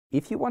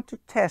If you want to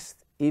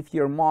test if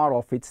your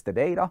model fits the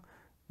data,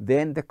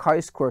 then the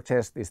chi-square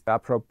test is the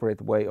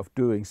appropriate way of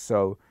doing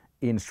so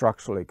in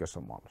structural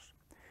equation models.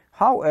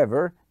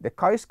 However, the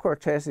chi-square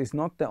test is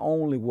not the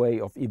only way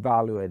of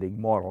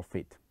evaluating model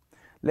fit.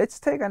 Let's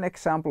take an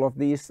example of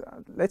these.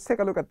 Let's take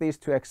a look at these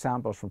two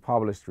examples from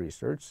published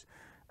research.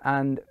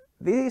 And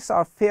these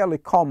are fairly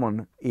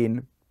common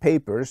in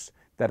papers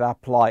that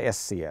apply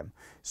SCM.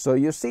 So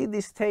you see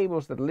these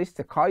tables that list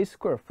the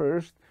chi-square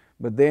first,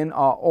 but then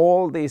are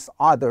all these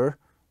other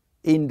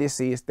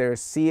indices.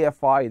 There's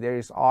CFI, there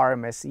is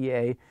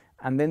RMSEA,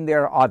 and then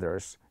there are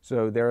others.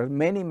 So there are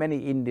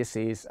many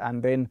indices,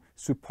 and then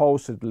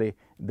supposedly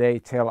they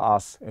tell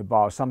us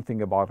about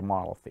something about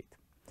model fit.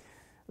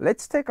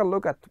 Let's take a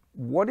look at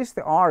what is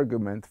the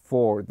argument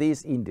for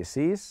these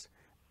indices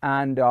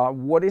and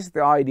what is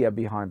the idea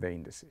behind the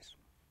indices.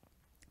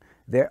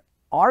 The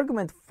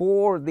argument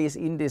for these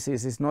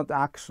indices is not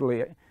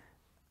actually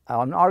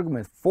an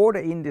argument for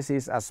the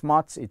indices as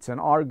much, it's an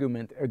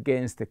argument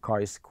against the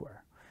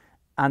chi-square.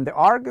 And the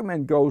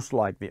argument goes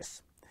like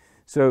this.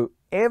 So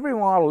every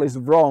model is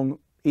wrong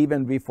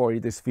even before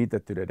it is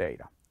fitted to the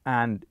data.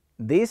 And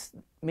this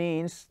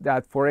means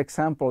that, for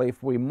example,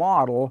 if we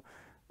model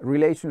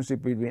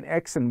relationship between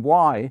x and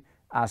y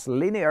as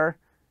linear,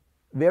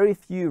 very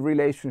few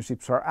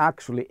relationships are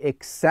actually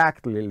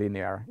exactly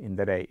linear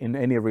in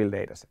any real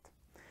data set.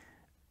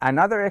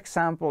 Another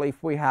example,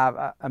 if we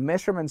have a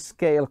measurement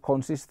scale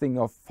consisting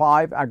of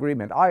 5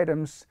 agreement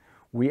items,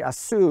 we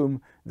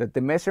assume that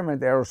the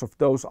measurement errors of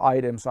those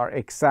items are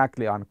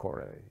exactly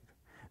uncorrelated.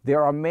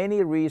 There are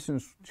many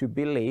reasons to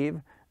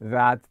believe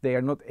that they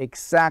are not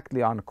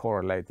exactly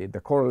uncorrelated. The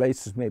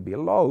correlations may be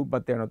low,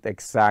 but they're not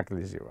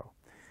exactly zero.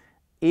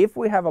 If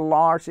we have a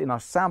large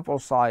enough sample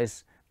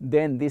size,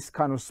 then this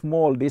kind of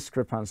small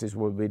discrepancies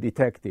will be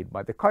detected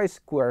by the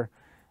chi-square.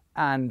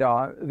 And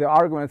the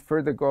argument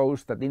further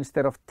goes that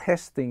instead of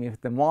testing if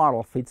the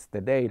model fits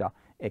the data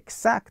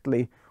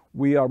exactly,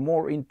 we are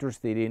more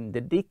interested in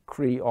the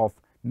degree of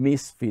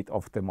misfit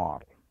of the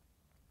model.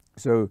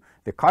 So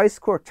the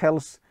chi-square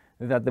tells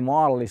that the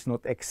model is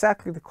not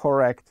exactly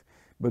correct,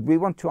 but we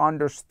want to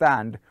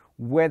understand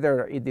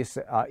whether it is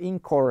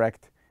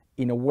incorrect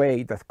in a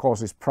way that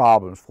causes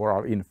problems for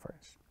our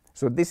inference.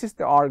 So this is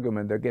the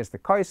argument against the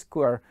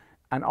chi-square,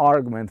 an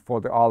argument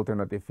for the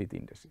alternative fit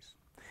indices.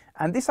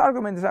 And this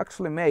argument is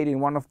actually made in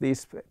one of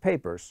these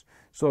papers.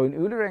 So in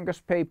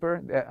Ullerenger's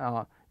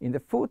paper, in the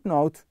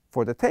footnote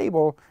for the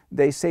table,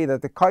 they say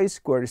that the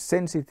chi-square is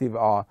sensitive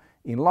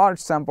in large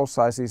sample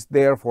sizes,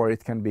 therefore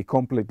it can be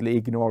completely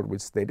ignored,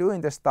 which they do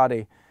in the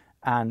study,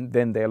 and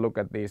then they look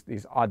at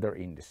these other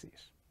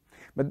indices.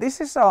 But this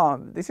is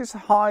a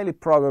highly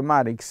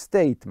problematic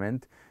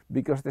statement,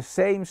 because the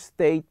same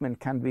statement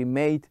can be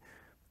made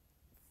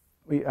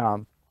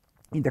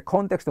in the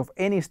context of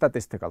any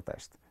statistical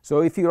test.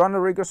 So if you run a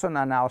regression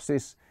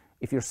analysis,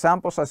 if your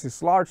sample size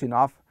is large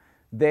enough,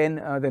 then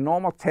the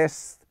normal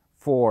test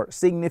for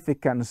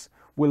significance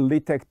will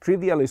detect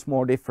trivially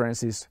small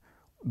differences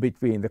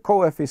between the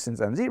coefficients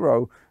and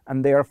zero,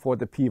 and therefore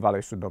the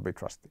p-value should not be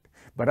trusted.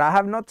 But I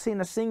have not seen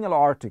a single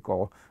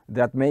article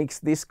that makes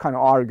this kind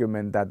of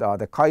argument that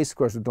the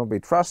chi-square should not be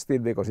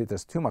trusted because it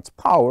has too much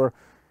power,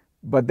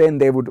 but then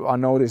they would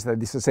notice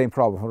that it's the same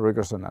problem for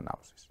regression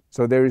analysis.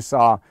 So there is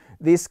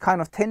this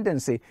kind of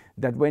tendency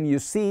that when you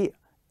see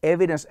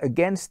evidence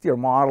against your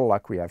model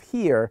like we have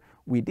here,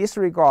 we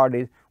disregard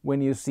it.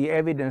 When you see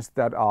evidence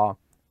that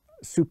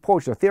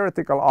supports a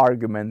theoretical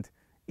argument,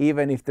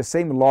 even if the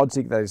same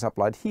logic that is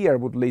applied here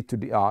would lead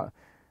to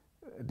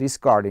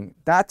discarding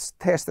that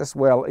test as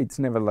well, it's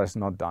nevertheless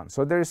not done.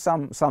 So there is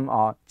some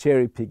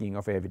cherry picking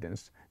of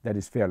evidence that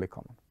is fairly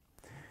common.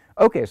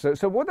 Okay,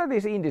 so what are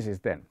these indices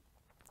then?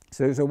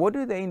 So what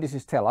do the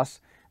indices tell us?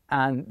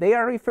 And they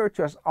are referred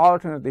to as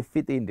alternative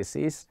fit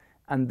indices,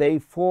 and they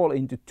fall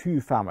into two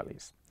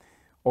families,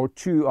 or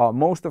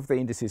most of the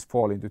indices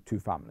fall into two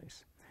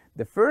families.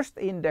 The first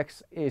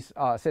index is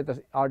set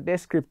as are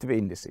descriptive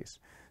indices.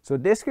 So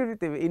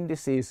descriptive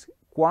indices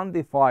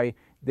quantify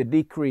the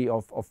degree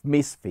of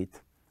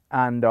misfit,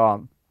 and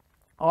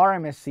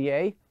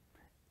RMSEA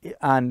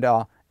and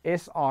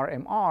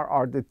SRMR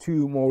are the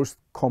two most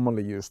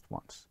commonly used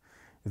ones.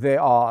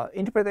 The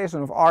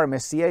interpretation of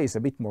RMSEA is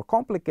a bit more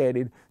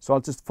complicated, so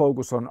I'll just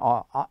focus on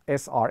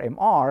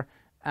SRMR,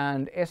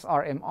 and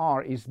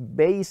SRMR is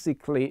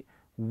basically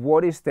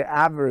what is the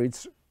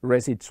average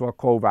residual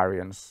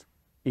covariance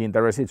in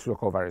the residual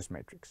covariance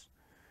matrix.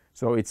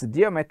 So it's a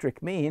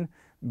geometric mean,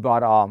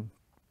 but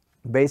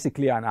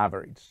basically an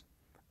average.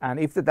 And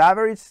if the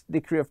average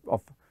degree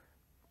of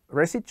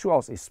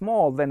residuals is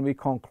small, then we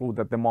conclude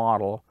that the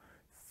model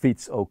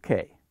fits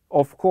okay.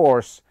 Of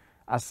course,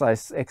 as I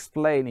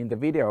explained in the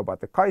video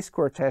about the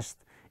chi-square test,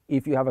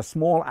 if you have a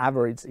small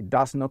average, it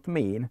does not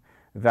mean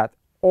that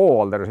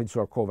all the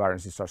residual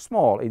covariances are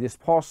small. It is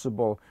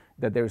possible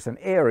that there is an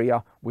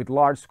area with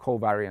large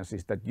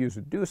covariances that you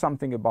should do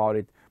something about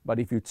it, but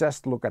if you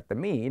just look at the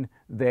mean,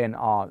 then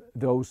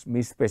those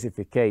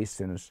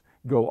misspecifications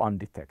go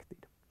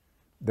undetected.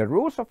 The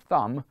rules of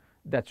thumb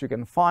that you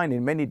can find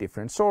in many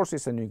different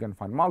sources, and you can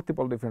find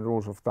multiple different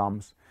rules of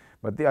thumbs.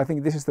 But I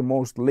think this is the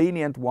most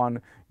lenient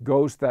one,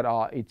 goes that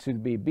it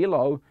should be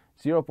below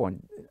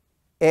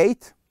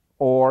 0.8,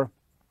 or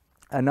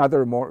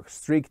another more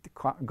strict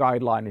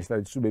guideline is that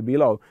it should be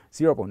below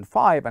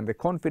 0.5 and the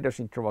confidence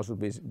interval should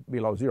be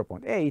below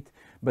 0.8.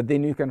 But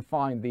then you can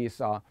find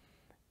these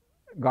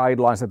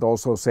guidelines that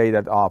also say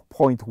that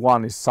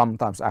 0.1 is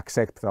sometimes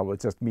acceptable,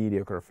 it's just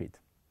mediocre fit.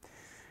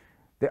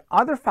 The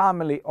other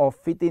family of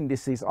fit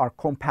indices are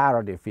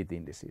comparative fit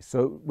indices.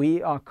 So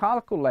we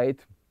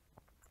calculate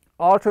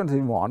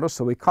alternative models.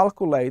 So we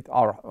calculate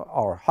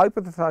our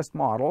hypothesized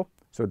model.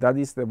 So that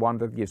is the one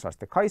that gives us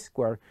the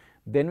chi-square.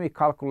 Then we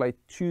calculate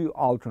two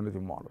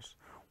alternative models.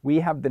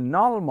 We have the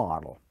null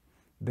model.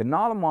 The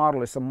null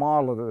model is a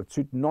model that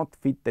should not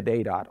fit the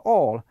data at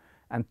all.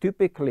 And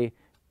typically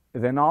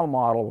the null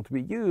model what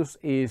we use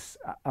is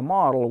a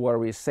model where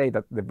we say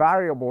that the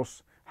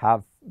variables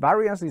have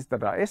variances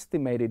that are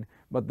estimated,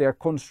 but they're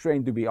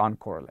constrained to be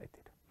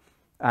uncorrelated.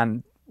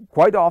 And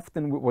quite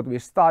often what we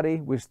study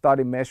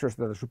measures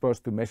that are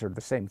supposed to measure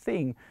the same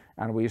thing,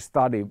 and we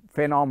study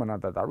phenomena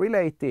that are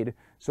related,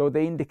 so the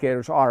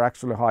indicators are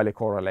actually highly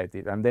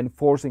correlated, and then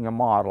forcing a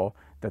model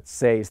that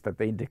says that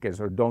the indicators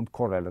don't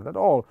correlate at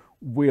all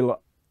will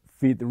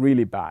fit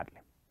really badly.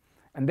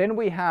 And then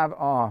we have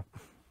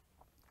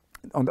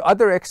on the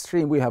other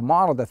extreme, we have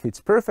model that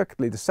fits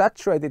perfectly, the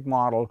saturated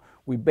model.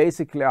 We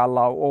basically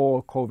allow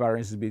all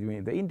covariances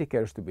between the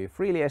indicators to be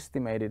freely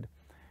estimated,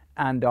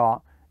 and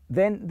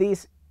then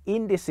these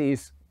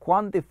indices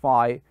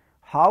quantify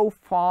how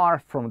far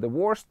from the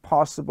worst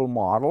possible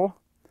model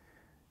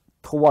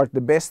toward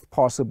the best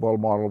possible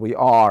model we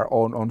are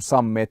on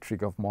some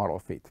metric of model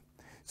fit.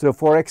 So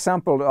for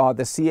example,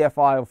 the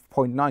CFI of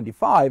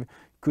 0.95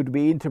 could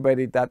be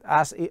interpreted that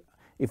as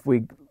if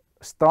we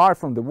start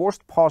from the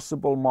worst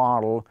possible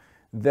model,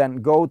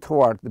 then go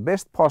toward the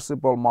best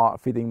possible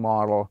fitting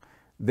model,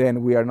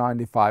 then we are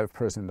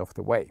 95% of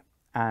the way.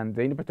 And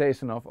the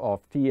interpretation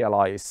of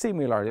TLI is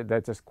similar,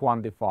 they just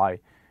quantify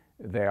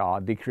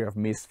the degree of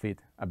misfit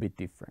a bit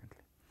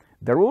differently.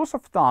 The rules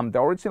of thumb, the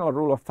original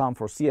rule of thumb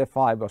for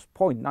CFI was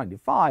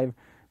 0.95,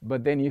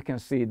 but then you can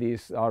see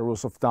these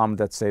rules of thumb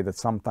that say that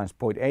sometimes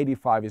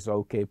 0.85 is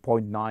okay,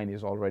 0.9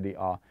 is already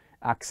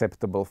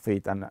acceptable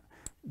fit, and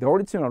the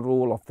original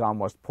rule of thumb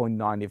was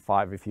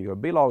 0.95. If you are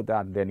below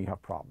that, then you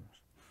have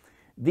problems.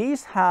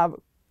 These have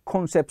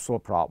conceptual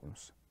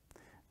problems,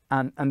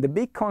 and the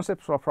big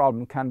conceptual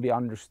problem can be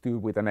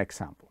understood with an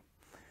example.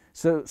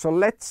 So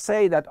let's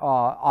say that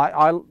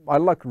I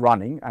like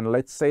running, and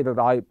let's say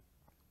that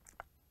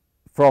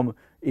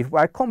if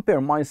I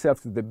compare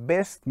myself to the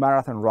best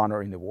marathon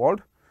runner in the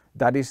world,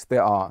 that is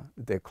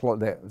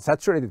the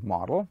saturated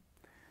model,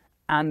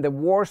 and the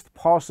worst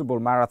possible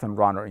marathon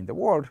runner in the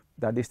world,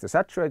 that is the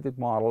saturated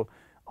model,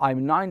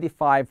 I'm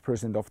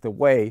 95% of the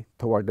way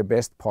toward the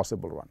best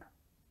possible runner.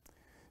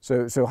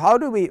 So how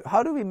do we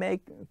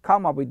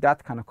come up with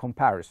that kind of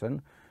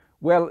comparison?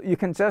 Well, you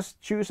can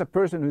just choose a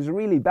person who's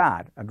really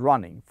bad at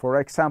running. For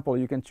example,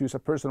 you can choose a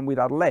person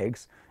without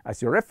legs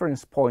as your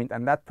reference point,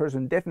 and that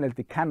person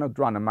definitely cannot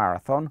run a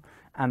marathon,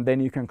 and then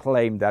you can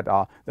claim that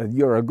that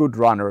you're a good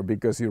runner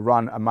because you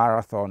run a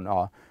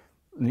marathon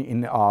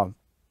in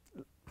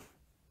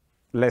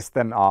less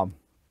than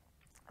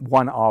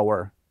 1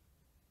 hour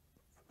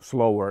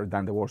slower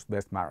than the worst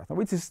best marathon,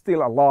 which is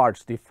still a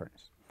large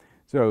difference.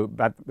 So,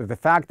 but the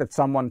fact that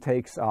someone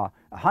takes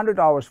 100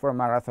 hours for a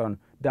marathon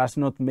does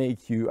not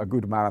make you a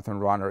good marathon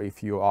runner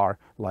if you are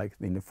like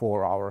in the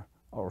 4 hour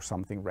or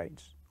something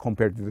range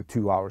compared to the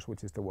 2 hours,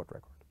 which is the world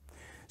record.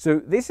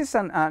 So this is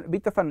a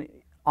bit of an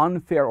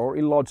unfair or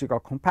illogical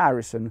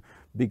comparison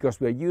because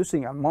we are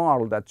using a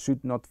model that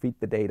should not fit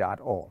the data at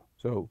all.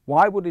 So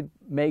why would it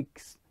make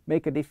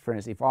a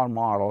difference if our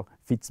model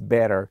fits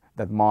better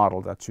that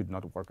model that should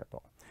not work at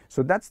all?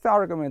 So that's the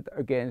argument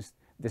against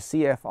the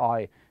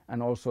CFI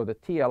and also the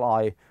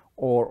TLI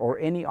or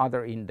any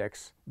other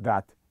index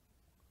that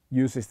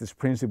uses this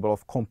principle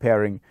of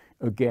comparing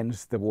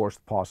against the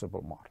worst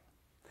possible model.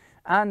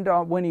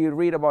 And when you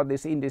read about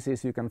these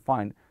indices, you can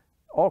find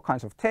all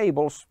kinds of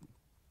tables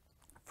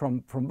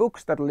from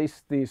books that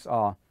list these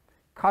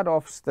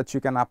cutoffs that you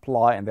can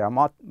apply, and there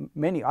are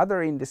many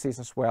other indices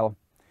as well.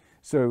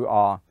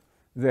 So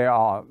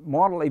the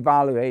model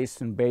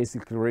evaluation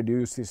basically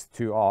reduces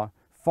to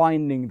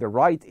finding the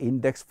right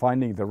index,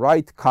 finding the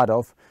right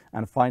cutoff,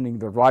 and finding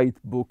the right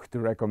book to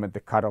recommend the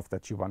cutoff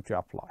that you want to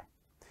apply.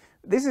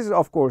 This is,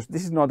 of course,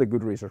 this is not a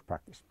good research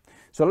practice.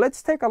 So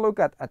let's take a look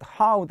at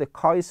how the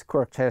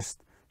chi-square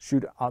test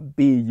should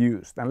be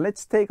used. And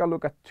let's take a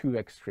look at two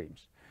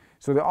extremes.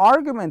 So the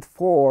argument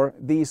for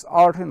these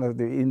alternative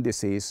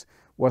indices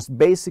was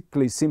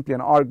basically simply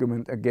an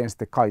argument against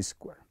the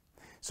chi-square.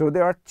 So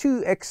there are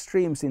two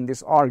extremes in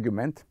this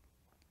argument.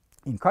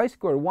 In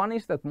chi-square, one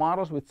is that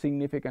models with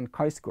significant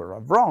chi-square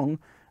are wrong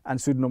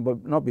and should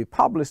not be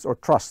published or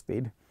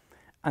trusted.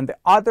 And the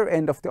other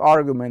end of the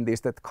argument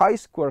is that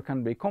chi-square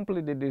can be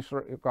completely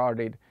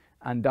disregarded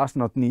and does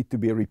not need to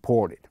be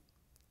reported.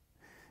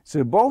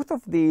 So both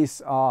of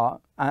these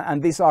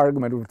And this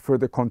argument would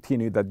further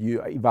continue that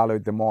you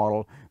evaluate the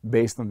model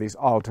based on these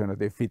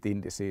alternative fit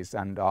indices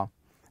and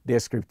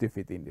descriptive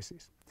fit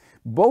indices.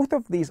 Both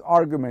of these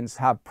arguments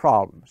have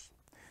problems.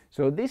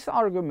 So this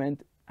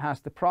argument has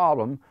the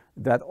problem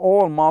that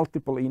all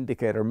multiple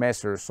indicator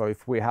measures, so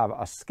if we have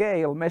a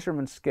scale,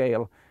 measurement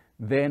scale,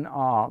 then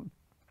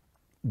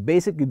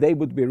basically they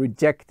would be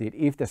rejected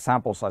if the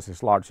sample size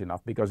is large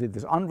enough, because it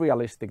is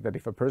unrealistic that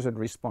if a person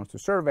responds to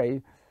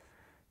survey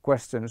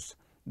questions,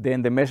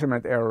 then the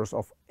measurement errors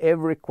of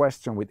every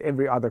question with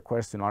every other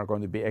question are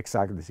going to be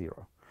exactly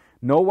zero.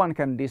 No one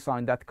can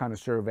design that kind of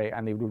survey,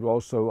 and it would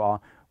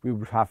also we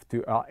would have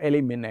to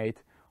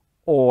eliminate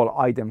all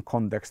item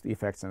context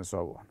effects and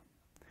so on.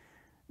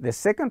 The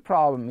second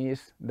problem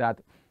is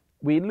that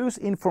we lose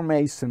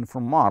information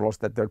from models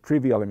that they're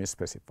trivially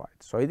misspecified.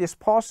 So it is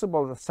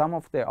possible that some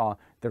of the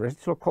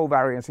residual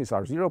covariances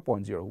are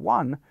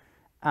 0.01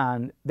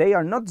 and they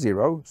are not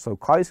zero, so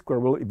chi-square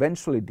will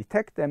eventually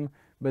detect them,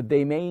 but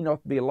they may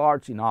not be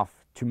large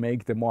enough to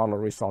make the model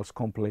results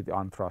completely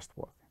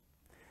untrustworthy.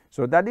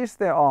 So that is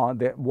the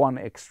one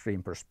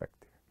extreme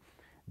perspective.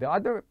 The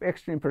other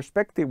extreme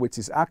perspective, which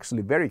is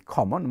actually very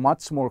common,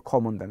 much more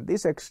common than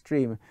this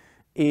extreme,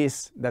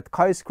 is that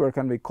chi-square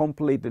can be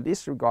completely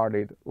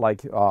disregarded,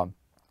 like in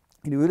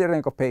the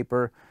Ylirenko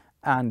paper.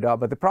 And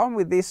but the problem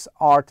with this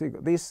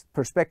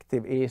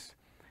perspective is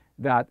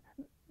that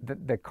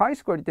the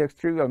chi-square detects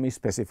trivial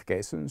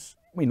misspecifications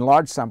in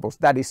large samples.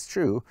 That is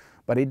true,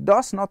 but it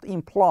does not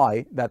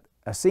imply that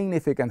a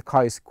significant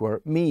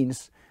chi-square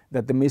means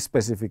that the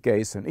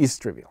misspecification is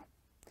trivial.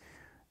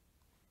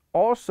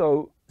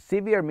 Also,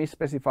 severe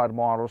misspecified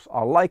models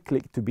are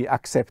likely to be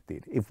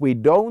accepted. If we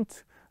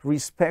don't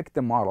respect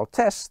the model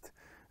test,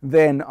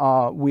 then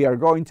we are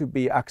going to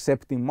be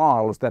accepting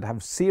models that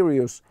have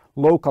serious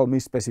local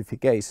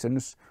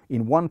misspecifications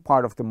in one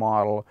part of the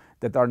model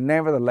that are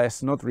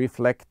nevertheless not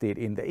reflected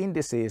in the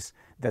indices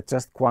that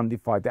just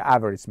quantify the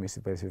average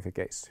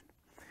misspecification.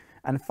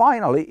 And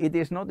finally, it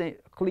is not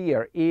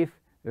clear if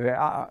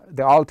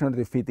the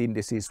alternative fit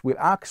indices will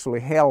actually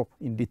help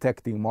in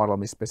detecting model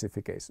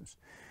misspecifications.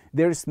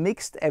 There is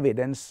mixed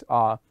evidence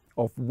of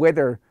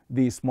whether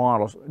these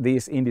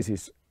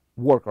indices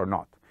work or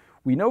not.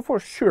 We know for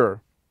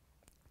sure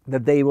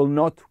that they will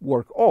not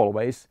work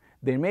always.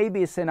 There may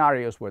be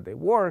scenarios where they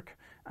work,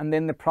 and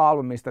then the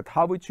problem is that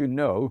how would you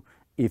know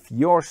if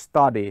your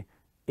study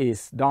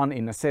is done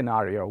in a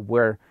scenario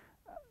where,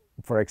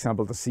 for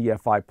example, the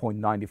CFI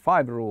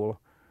 0.95 rule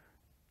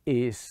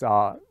is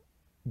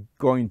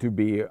going to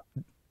be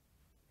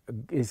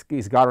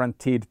is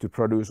guaranteed to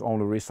produce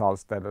only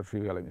results that are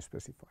trivially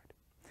misspecified.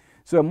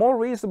 So a more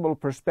reasonable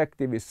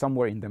perspective is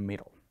somewhere in the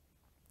middle.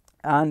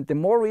 And the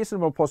more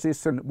reasonable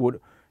position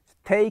would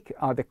take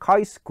the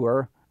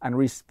chi-square and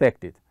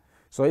respect it.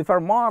 So if our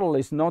model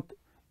is not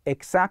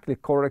exactly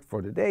correct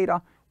for the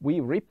data, we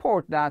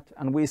report that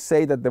and we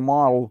say that the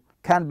model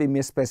can be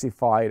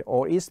misspecified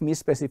or is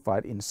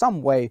misspecified in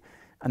some way,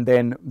 and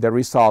then the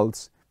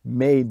results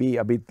may be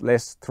a bit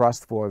less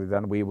trustworthy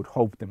than we would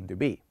hope them to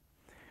be.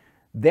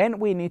 Then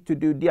we need to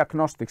do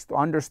diagnostics to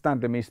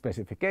understand the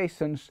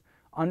misspecifications,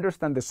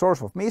 understand the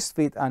source of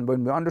misfit, and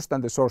when we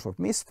understand the source of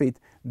misfit,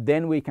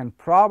 then we can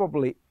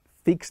probably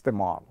fix the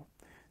model.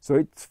 So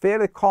it's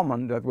fairly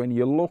common that when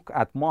you look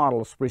at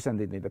models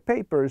presented in the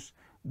papers,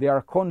 there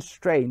are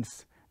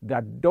constraints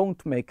that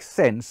don't make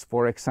sense.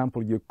 For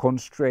example, you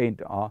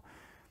constrained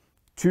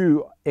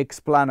two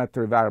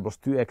explanatory variables,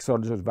 two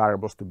exogenous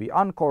variables to be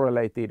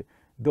uncorrelated.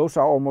 Those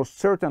are almost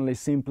certainly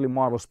simply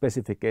model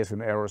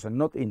specification errors and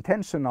not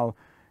intentional,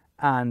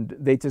 and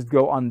they just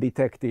go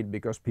undetected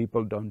because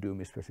people don't do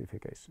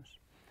misspecifications.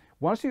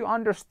 Once you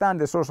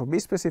understand the source of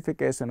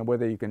misspecification and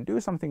whether you can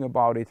do something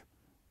about it,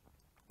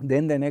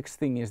 then the next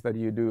thing is that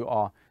you do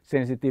a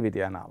sensitivity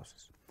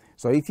analysis.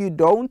 So if you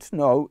don't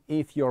know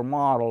if your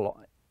model,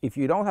 if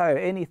you don't have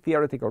any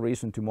theoretical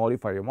reason to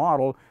modify your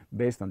model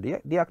based on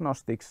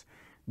diagnostics,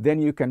 then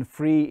you can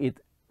free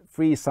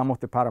some of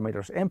the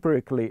parameters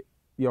empirically.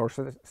 Your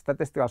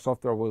statistical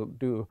software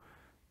will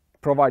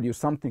provide you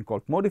something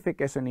called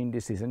modification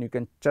indices, and you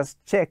can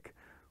just check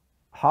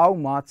how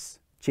much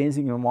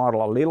changing your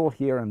model a little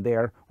here and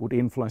there would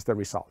influence the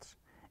results.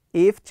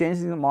 If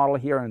changing the model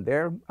here and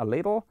there a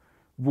little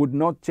would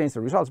not change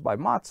the results by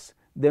much,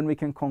 then we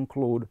can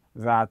conclude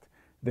that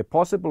the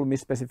possible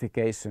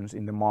misspecifications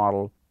in the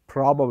model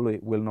probably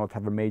will not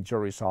have a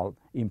major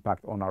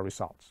impact on our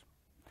results.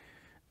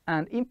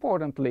 And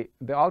importantly,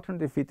 the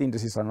alternative fit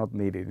indices are not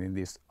needed in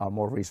this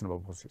more reasonable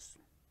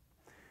position.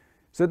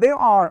 So there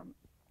are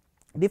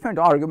different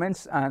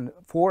arguments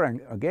for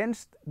and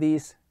against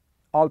these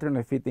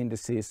alternative fit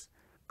indices.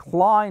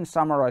 Klein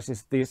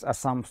summarizes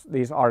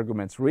these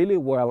arguments really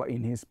well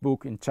in his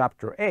book in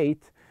chapter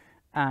 8,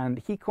 and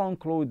he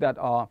concludes that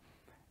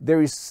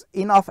there is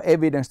enough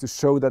evidence to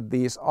show that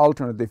these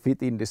alternative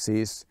fit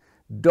indices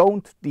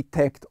don't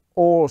detect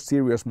all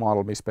serious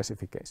model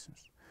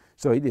misspecifications.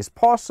 So it is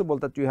possible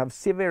that you have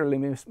severely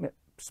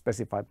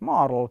misspecified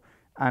model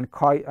and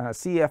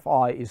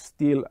CFI is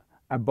still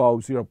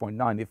above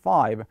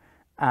 0.95,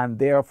 and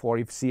therefore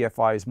if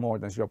CFI is more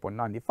than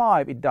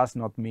 0.95, it does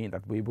not mean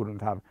that we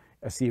wouldn't have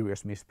a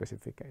serious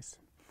misspecification.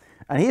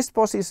 And his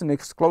position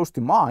is close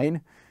to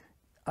mine.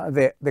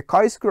 The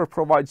chi-square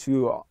provides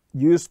you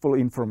useful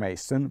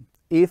information.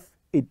 If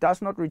it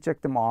does not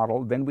reject the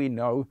model, then we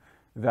know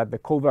that the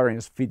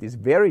covariance fit is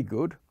very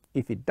good.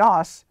 If it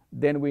does,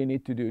 then we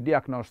need to do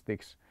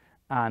diagnostics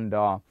and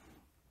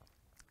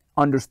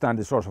understand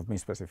the source of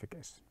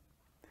misspecification.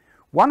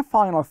 One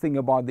final thing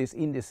about these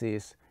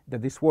indices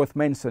that is worth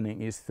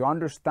mentioning is the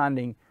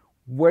understanding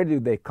where do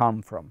they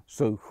come from.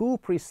 So who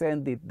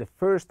presented the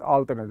first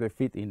alternative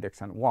fit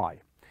index and why?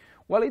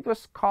 Well, it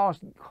was Carl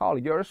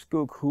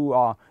Jørskog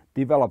who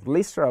developed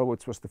Lisrael,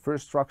 which was the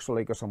first structural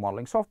equation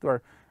modeling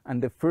software,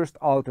 and the first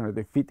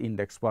alternative fit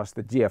index was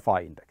the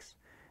GFI index.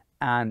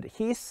 And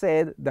he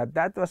said that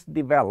that was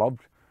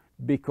developed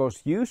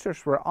because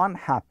users were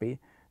unhappy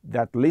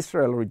that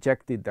Lisrael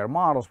rejected their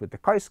models with the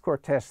chi-square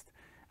test,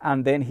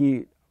 and then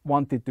he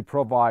wanted to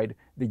provide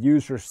the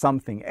users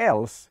something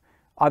else.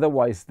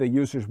 Otherwise, the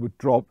users would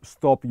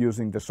stop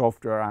using the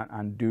software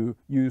and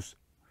use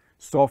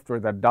software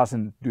that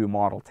doesn't do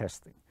model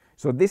testing.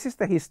 So this is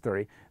the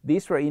history.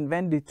 These were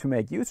invented to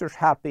make users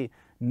happy,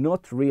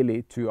 not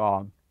really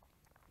to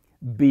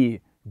be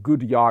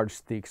good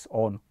yardsticks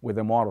on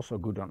whether the models are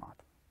good or not.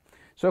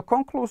 So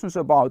conclusions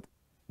about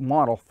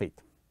model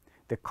fit.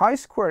 The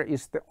chi-square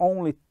is the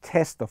only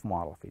test of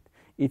model fit.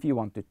 If you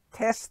want to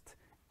test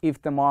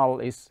if the model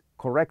is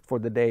correct for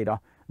the data,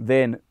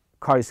 then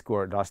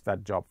chi-square does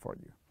that job for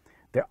you.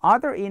 The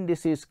other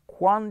indices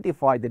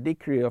quantify the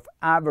degree of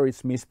average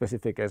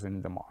misspecification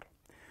in the model.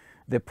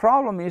 The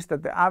problem is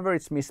that the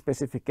average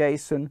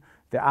misspecification,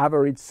 the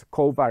average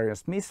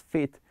covariance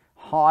misfit,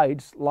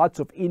 hides lots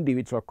of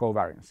individual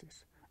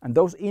covariances. And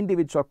those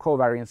individual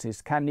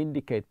covariances can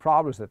indicate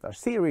problems that are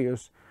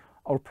serious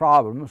or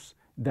problems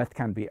that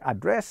can be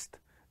addressed,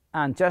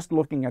 and just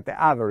looking at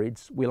the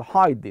average will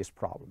hide these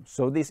problems.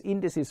 So these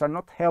indices are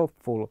not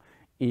helpful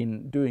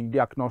in doing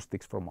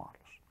diagnostics for models.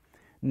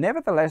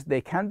 Nevertheless,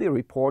 they can be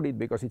reported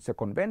because it's a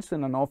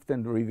convention, and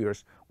often the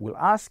reviewers will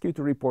ask you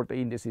to report the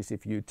indices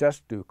if you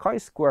just do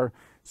chi-square.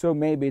 So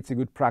maybe it's a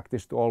good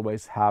practice to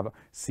always have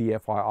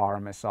CFI,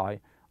 RMSI,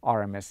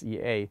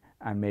 RMSEA,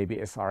 and maybe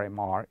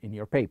SRMR in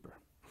your paper.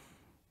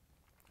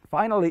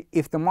 Finally,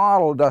 if the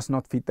model does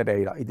not fit the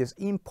data, it is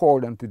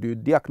important to do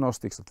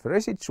diagnostics of the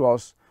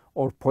residuals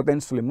or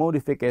potentially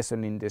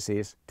modification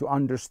indices to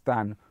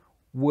understand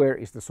where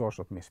is the source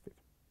of misfit.